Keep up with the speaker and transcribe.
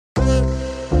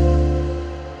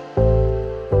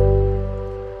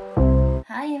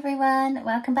everyone,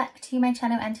 welcome back to my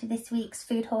channel and to this week's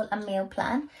food haul and meal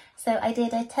plan. So I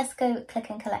did a Tesco click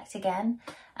and collect again,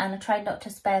 and I tried not to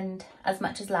spend as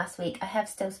much as last week. I have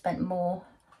still spent more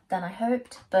than I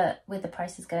hoped, but with the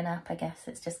prices going up, I guess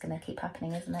it's just going to keep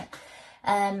happening, isn't it?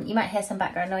 You might hear some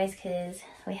background noise because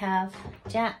we have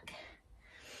Jack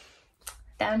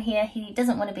down here. He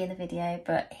doesn't want to be in the video,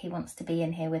 but he wants to be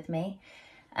in here with me.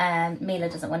 Mila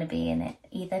doesn't want to be in it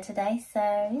either today, so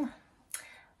yeah.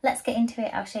 Let's get into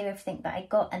it. I'll show you everything that I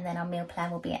got and then our meal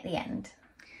plan will be at the end.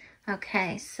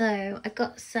 Okay, so I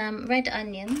got some red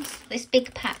onions. This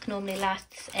big pack normally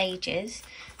lasts ages.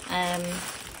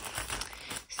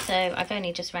 So I've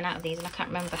only just run out of these and I can't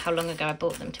remember how long ago I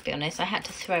bought them, to be honest. I had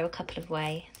to throw a couple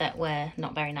away that were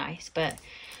not very nice, but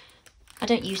I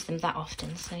don't use them that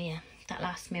often. So yeah, that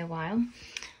lasts me a while.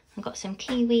 I've got some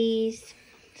kiwis,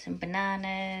 some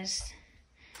bananas,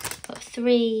 got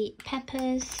 3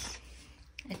 peppers,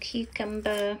 a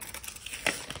cucumber,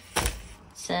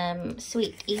 some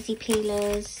sweet easy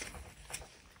peelers,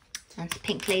 and some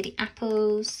pink lady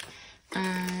apples,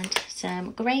 and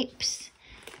some grapes.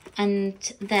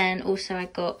 And then also I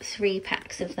got 3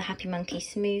 packs of the Happy Monkey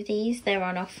smoothies. They're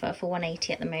on offer for $1.80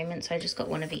 at the moment, so I just got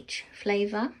one of each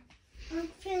flavour. I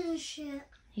finished it.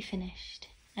 You finished?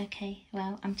 Okay,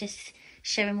 well, I'm just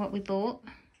showing what we bought.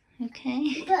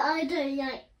 Okay. But I don't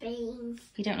like beans.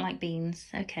 You don't like beans?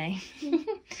 Okay.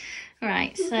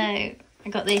 Right, so I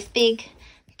got this big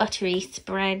buttery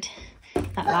spread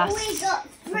that lasts. We got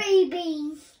 3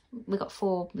 beans. We got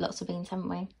 4 lots of beans, haven't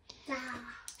we? Ah.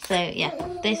 So yeah,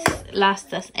 this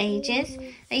lasts us ages.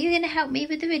 Are you going to help me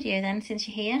with the video then, since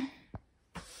you're here?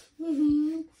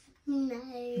 No.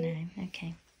 No,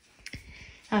 okay.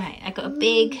 Alright, I got a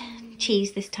big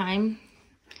cheese this time,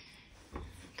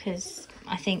 because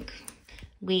I think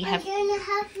we have... I'm going to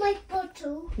have my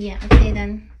bottle. Yeah, okay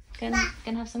then. Gonna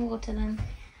have some water then.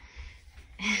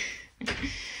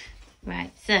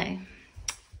 Right, so...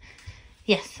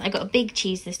 Yes, I got a big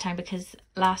cheese this time because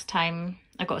last time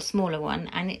I got a smaller one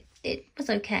and it was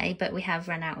okay, but we have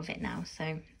run out of it now, so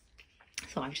I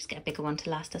thought I'd just get a bigger one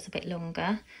to last us a bit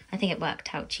longer. I think it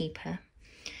worked out cheaper.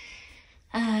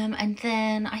 And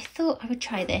then I thought I would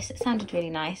try this. It sounded really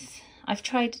nice. I've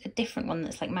tried a different one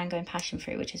that's like mango and passion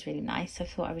fruit, which is really nice. So I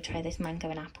thought I would try this mango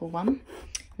and apple one. And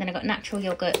then I got natural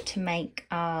yogurt to make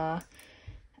our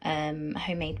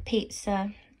homemade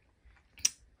pizza,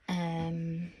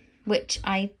 which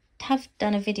I have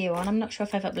done a video on. I'm not sure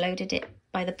if I've uploaded it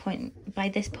by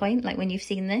this point, like when you've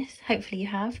seen this. Hopefully you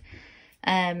have.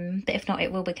 But if not,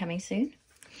 it will be coming soon.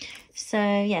 So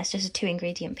yeah, it's just a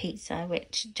 2-ingredient pizza,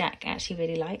 which Jack actually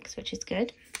really likes, which is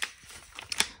good.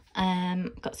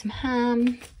 Got some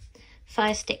ham,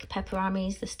 5 stick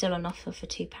pepperonis. They're still on offer for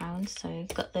 £2, so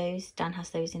got those. Dan has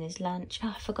those in his lunch.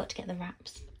 Oh, I forgot to get the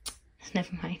wraps.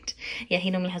 Never mind. Yeah,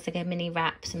 he normally has like a mini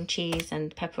wrap, some cheese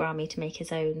and pepperoni to make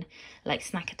his own like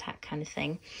snack attack kind of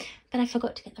thing, but I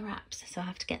forgot to get the wraps, so I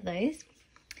have to get those.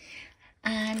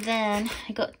 And then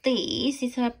I got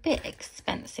these are a bit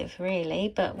expensive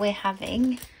really, but we're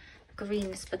having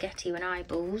green spaghetti and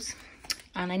eyeballs,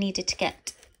 and I needed to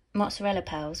get mozzarella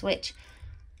pearls, which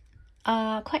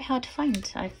are quite hard to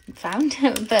find, I've found.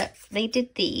 But they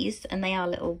did these and they are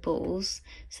little balls,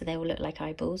 so they will look like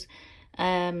eyeballs.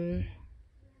 Oh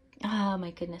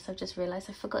my goodness, I've just realised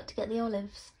I forgot to get the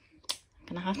olives.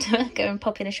 I'm gonna have to go and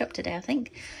pop in a shop today, I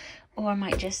think, or I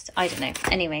might just, I don't know.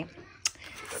 Anyway,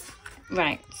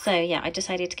 right, so yeah, I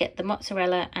decided to get the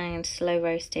mozzarella and slow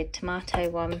roasted tomato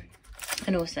one,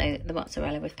 and also the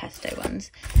mozzarella with pesto ones,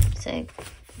 so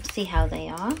see how they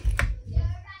are.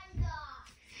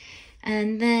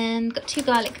 And then got 2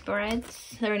 garlic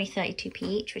breads. They're only 32p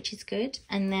each, which is good.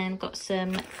 And then got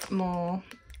some more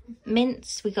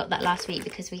mince. We got that last week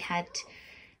because we had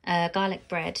garlic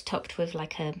bread topped with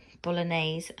like a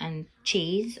bolognese and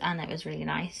cheese, and it was really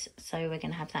nice, so we're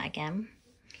gonna have that again.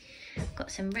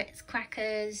 Got some Ritz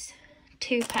crackers,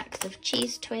 2 packs of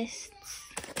cheese twists,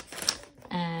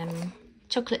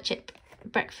 chocolate chip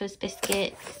breakfast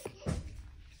biscuits.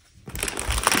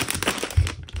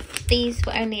 These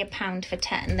were only £1 for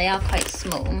 10. They are quite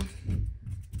small,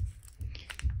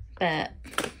 but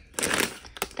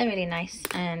they're really nice,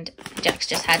 and Jack's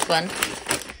just had one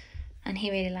and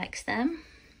he really likes them.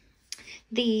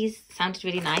 These sounded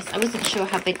really nice. I wasn't sure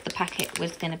how big the packet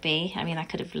was going to be. I mean, I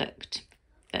could have looked,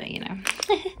 but you know.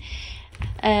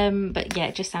 But yeah,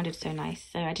 it just sounded so nice,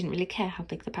 so I didn't really care how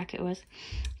big the packet was.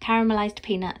 Caramelized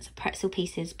peanuts, pretzel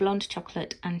pieces, blonde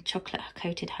chocolate, and chocolate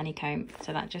coated honeycomb.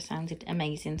 So that just sounded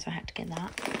amazing, so I had to get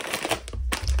that.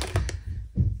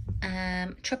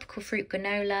 Tropical fruit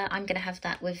granola. I'm going to have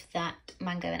that with that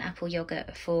mango and apple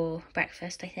yogurt for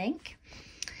breakfast, I think.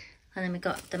 And then we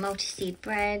got the multi-seed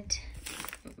bread,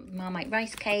 Marmite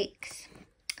rice cakes.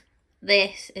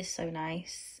 This is so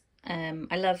nice.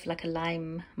 I love like a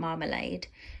lime marmalade,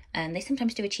 and they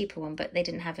sometimes do a cheaper one, but they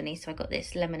didn't have any, so I got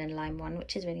this lemon and lime one,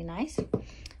 which is really nice.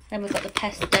 Then we've got the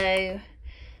pesto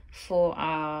for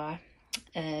our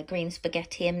green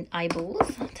spaghetti and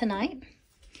eyeballs tonight.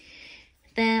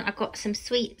 Then I've got some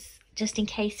sweets just in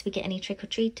case we get any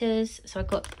trick-or-treaters. So I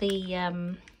got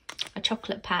the a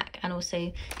chocolate pack, and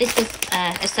also this was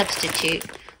a substitute.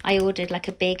 I ordered like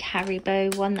a big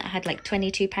Haribo one that had like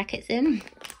 22 packets in,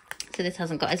 so this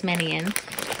hasn't got as many in,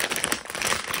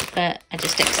 but I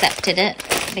just accepted it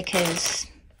because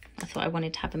I thought I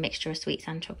wanted to have a mixture of sweets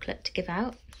and chocolate to give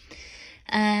out.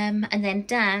 And then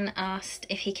Dan asked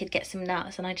if he could get some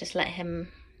nuts, and I just let him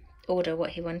order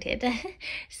what he wanted.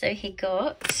 So he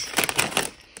got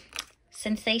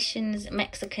Sensations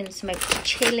Mexican smoked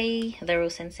chili. They're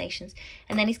all Sensations.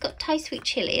 And then he's got Thai sweet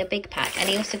chili, a big pack, and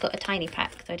he also got a tiny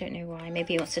pack, so I don't know why.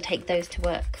 Maybe he wants to take those to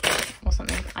work or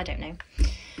something, I don't know.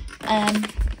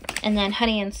 And then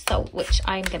honey and salt, which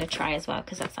I'm going to try as well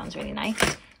because that sounds really nice.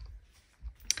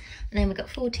 And then we got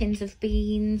 4 tins of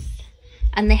beans,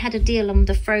 and they had a deal on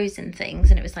the frozen things,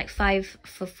 and it was like 5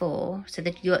 for 4, so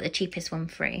that you got the cheapest one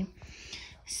free.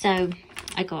 So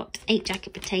I got 8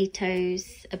 jacket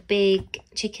potatoes, a big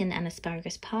chicken and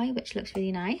asparagus pie, which looks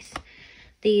really nice.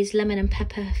 These lemon and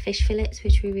pepper fish fillets,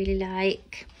 which we really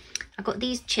like. I got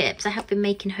these chips. I have been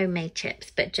making homemade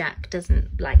chips, but Jack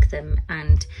doesn't like them.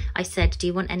 And I said, do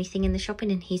you want anything in the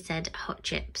shopping? And he said hot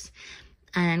chips.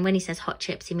 And when he says hot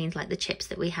chips, he means like the chips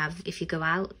that we have if you go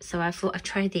out. So I thought I'd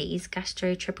try these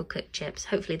Gastro triple cooked chips.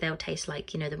 Hopefully they'll taste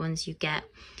like, you know, the ones you get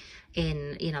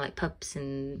in, you know, like pubs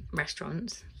and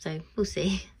restaurants. So we'll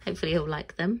see. Hopefully he'll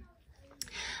like them.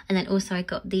 And then also I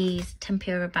got these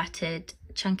tempura battered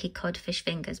chunky cod fish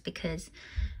fingers because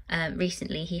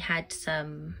recently he had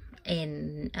some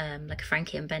in like a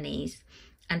Frankie and Benny's,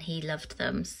 and he loved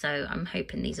them. So I'm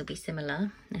hoping these will be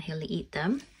similar and he'll eat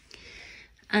them.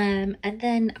 And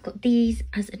then I've got these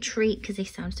as a treat because they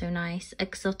sound so nice.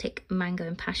 Exotic mango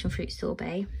and passion fruit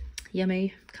sorbet.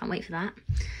 Yummy. Can't wait for that.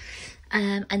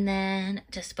 And then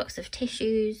just a box of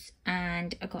tissues,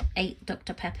 and I got 8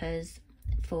 Dr. Peppers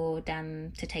for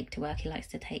Dan to take to work. He likes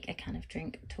to take a can of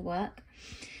drink to work,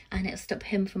 and it'll stop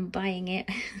him from buying it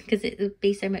because it would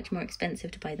be so much more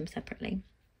expensive to buy them separately.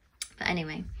 But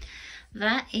anyway,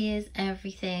 that is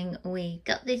everything we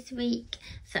got this week.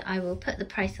 So I will put the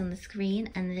price on the screen,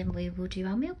 and then we will do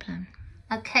our meal plan.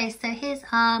 Okay, so here's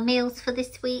our meals for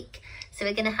this week. So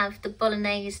we're going to have the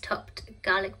bolognese topped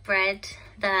garlic bread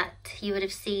that you would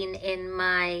have seen in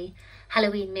my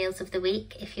Halloween meals of the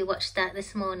week if you watched that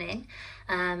this morning.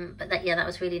 But that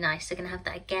was really nice. So we're going to have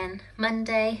that again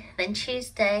Monday. Then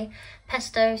Tuesday,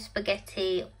 pesto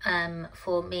spaghetti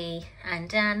for me and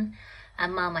Dan,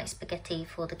 and Marmite spaghetti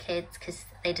for the kids because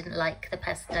they didn't like the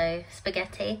pesto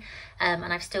spaghetti. And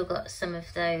I've still got some of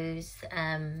those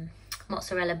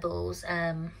mozzarella balls,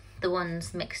 the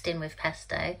ones mixed in with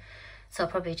pesto, so I'll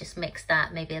probably just mix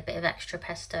that, maybe a bit of extra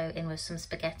pesto in with some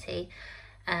spaghetti.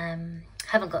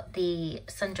 Haven't got the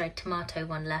sun-dried tomato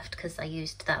one left because I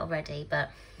used that already,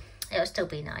 but it'll still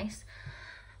be nice.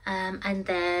 And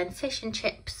then fish and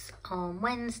chips on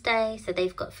Wednesday, so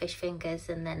they've got fish fingers,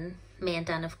 and then me and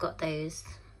Dan have got those,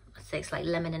 I think it's like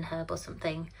lemon and herb or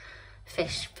something,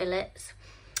 fish fillets.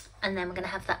 And then we're going to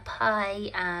have that pie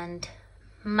and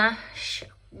mash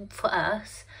for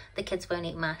us. The kids won't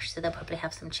eat mash, so they'll probably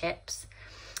have some chips,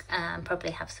 and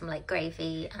probably have some like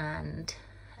gravy and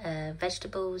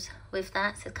vegetables with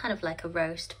that. So it's kind of like a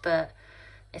roast, but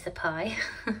it's a pie.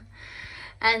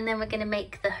 And then we're going to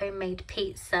make the homemade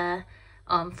pizza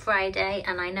on Friday,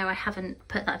 and I know I haven't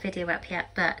put that video up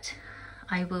yet, but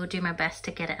I will do my best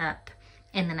to get it up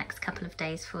in the next couple of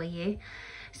days for you.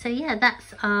 So yeah,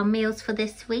 that's our meals for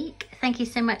this week. Thank you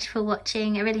so much for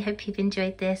watching. I really hope you've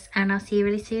enjoyed this, and I'll see you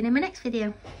really soon in my next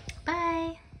video.